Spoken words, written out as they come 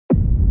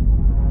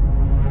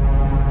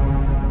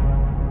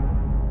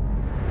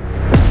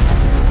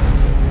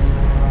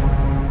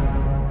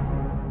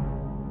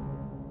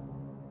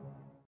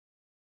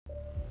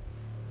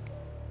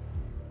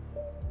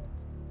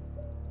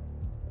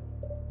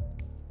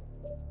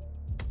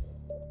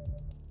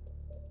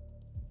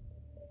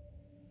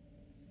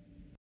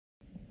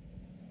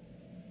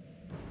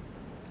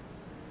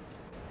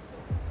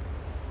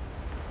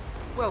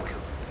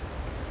Welcome.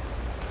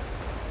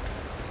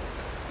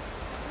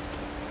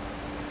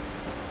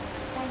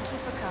 Thank you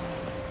for coming.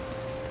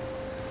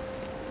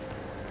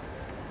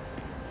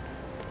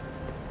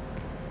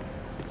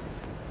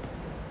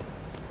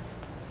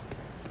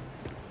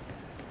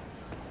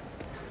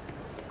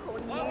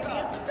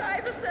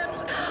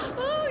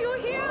 Oh, you're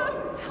here!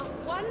 How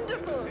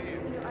wonderful!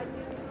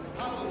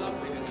 How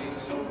lovely to see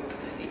so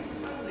many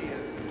familiar.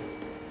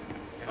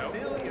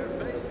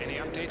 Any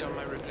update on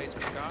my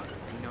replacement car?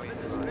 No, it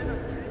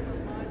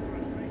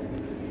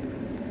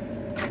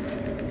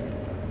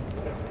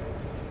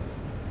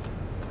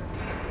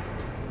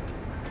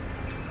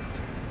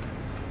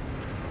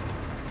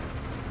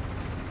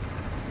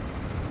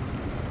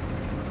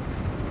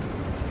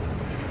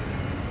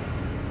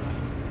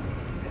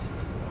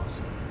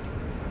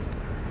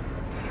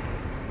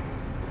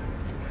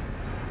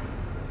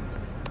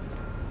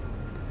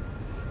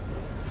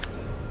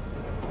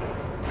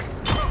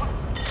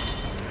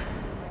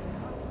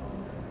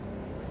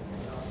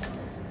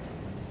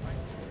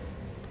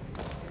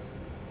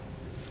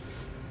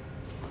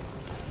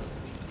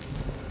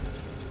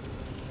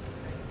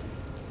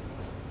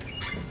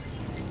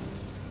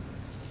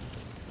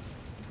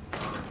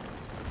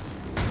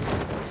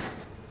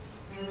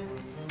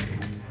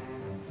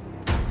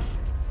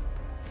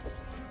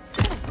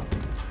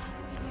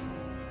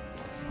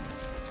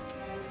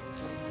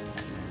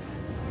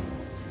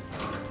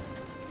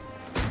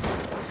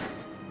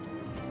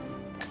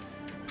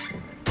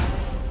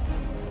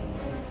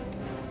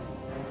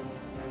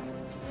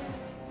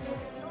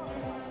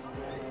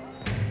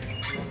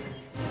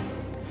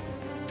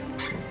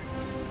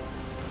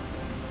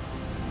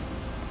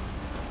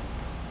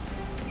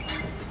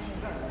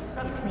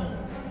It's me.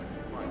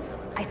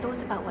 I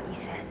thought about what you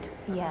said.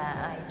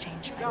 Yeah, I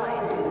changed my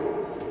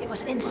mind. It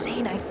was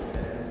insane.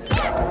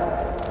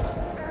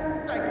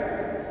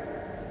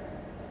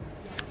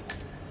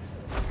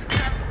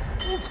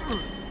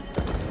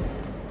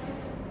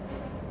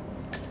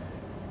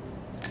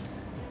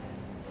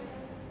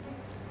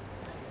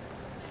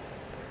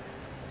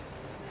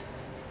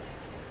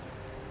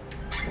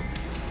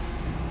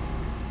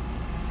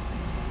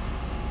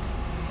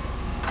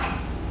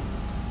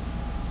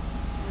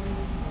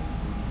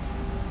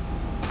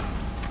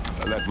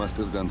 That must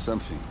have done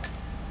something.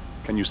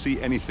 Can you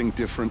see anything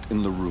different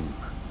in the room?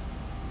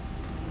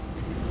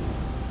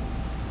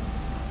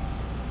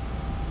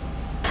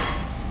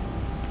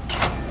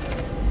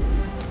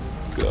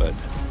 Good.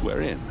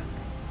 We're in.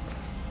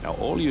 Now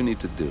all you need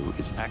to do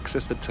is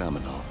access the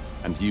terminal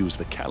and use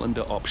the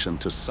calendar option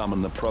to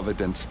summon the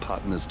Providence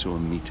partners to a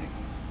meeting.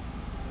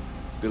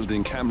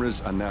 Building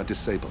cameras are now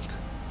disabled.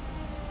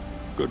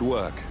 Good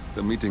work.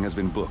 The meeting has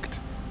been booked.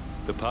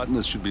 The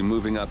partners should be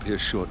moving up here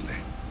shortly.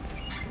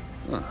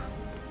 Huh.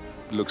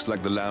 Looks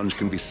like the lounge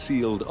can be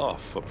sealed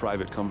off for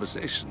private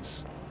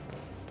conversations.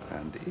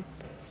 Handy.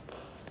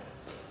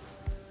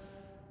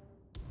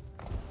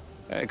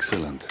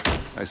 Excellent.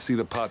 I see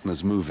the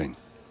partners moving.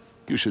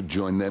 You should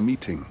join their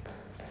meeting.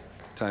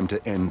 Time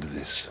to end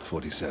this,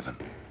 47.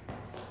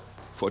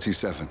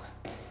 47.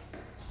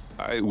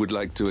 I would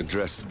like to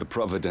address the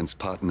Providence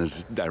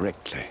partners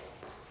directly.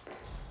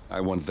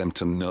 I want them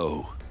to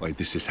know why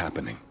this is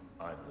happening.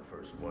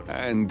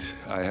 And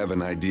I have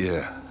an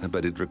idea,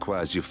 but it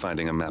requires you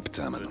finding a map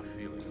terminal.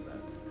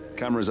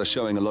 Cameras are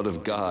showing a lot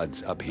of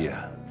guards up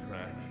here.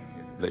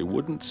 They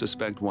wouldn't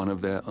suspect one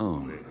of their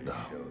own, though.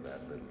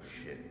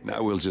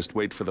 Now we'll just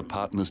wait for the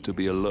partners to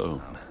be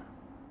alone.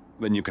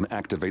 Then you can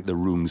activate the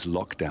room's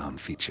lockdown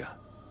feature.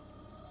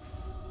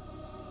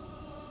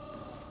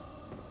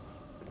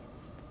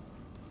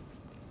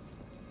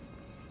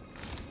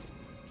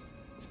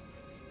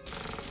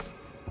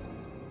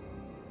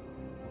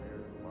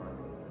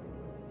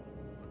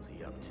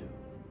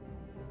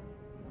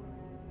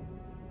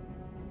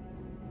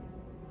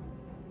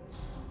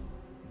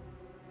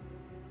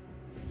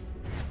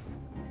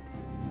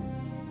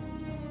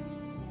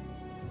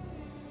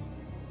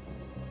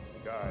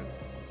 Guard,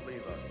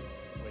 leave us.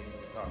 We need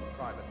to talk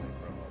privately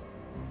for a moment.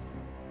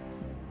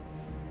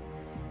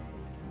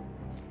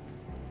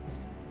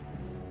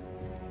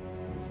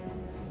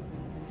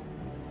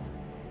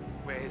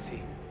 Where is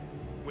he?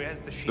 Where's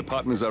the sheep? The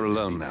partners are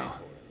alone now.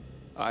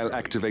 I'll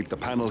activate the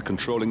panel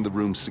controlling the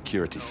room's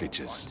security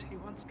features.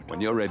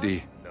 When you're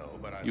ready,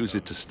 use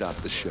it to start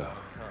the show.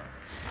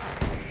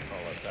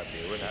 Call us up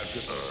here without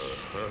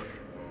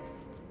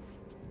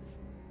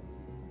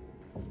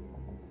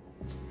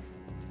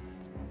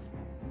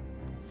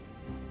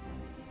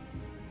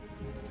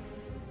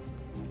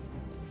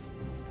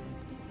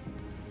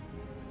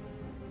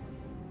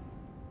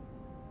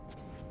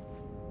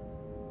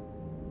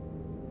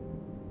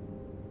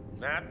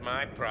Not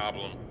my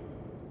problem.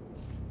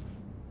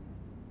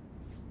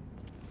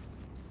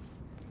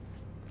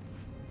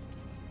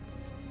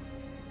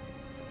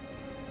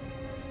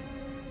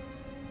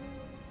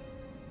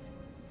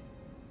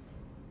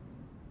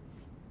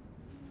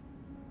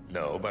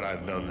 No, but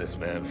I've known this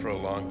man for a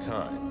long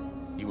time.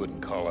 You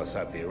wouldn't call us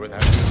up here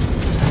without...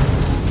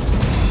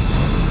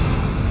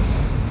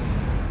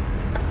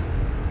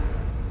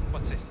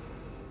 What's this?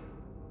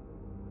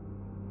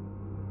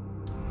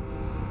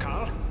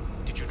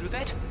 Did you do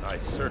that? I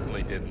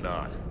certainly did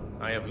not.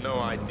 I have no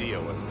idea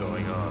what's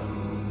going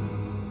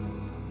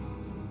on.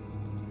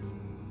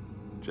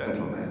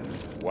 Gentlemen.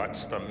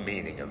 What's the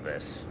meaning of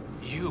this?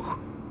 You're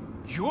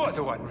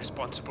the one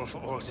responsible for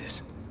all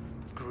this.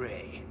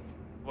 Gray,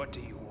 what do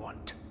you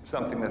want?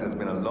 Something that has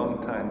been a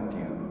long time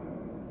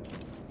due.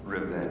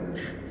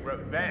 Revenge.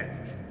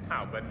 Revenge?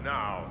 How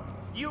banal.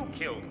 You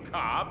killed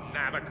Cobb,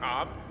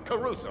 Nabokov,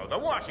 Caruso, the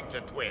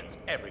Washington twins,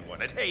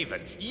 everyone at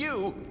Haven.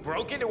 You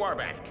broke into our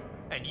bank,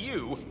 and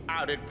you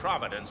outed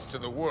Providence to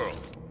the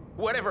world.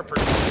 Whatever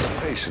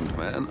Patient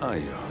man, are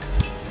you?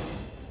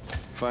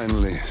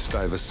 Finally,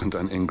 Stuyvesant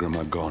and Ingram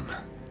are gone.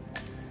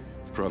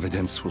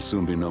 Providence will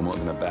soon be no more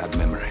than a bad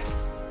memory.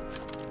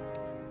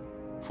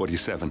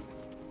 47.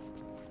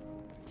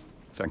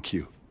 Thank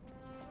you.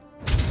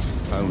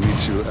 I'll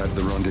meet you at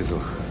the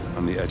rendezvous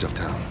on the edge of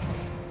town.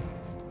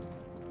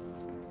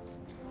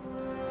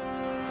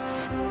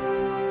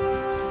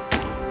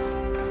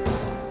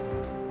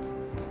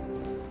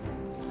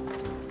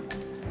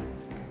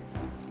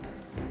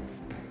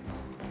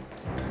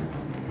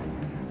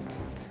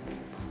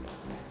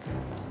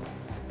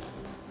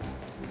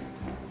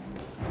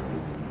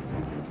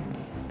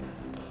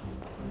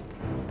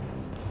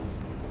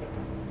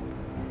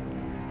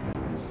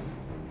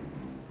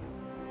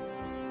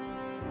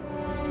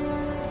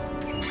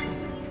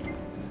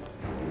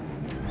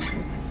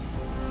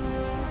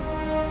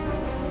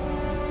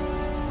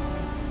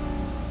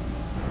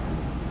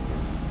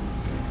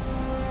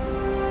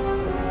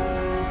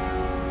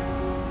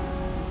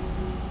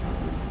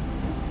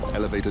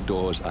 Elevator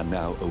doors are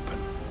now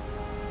open.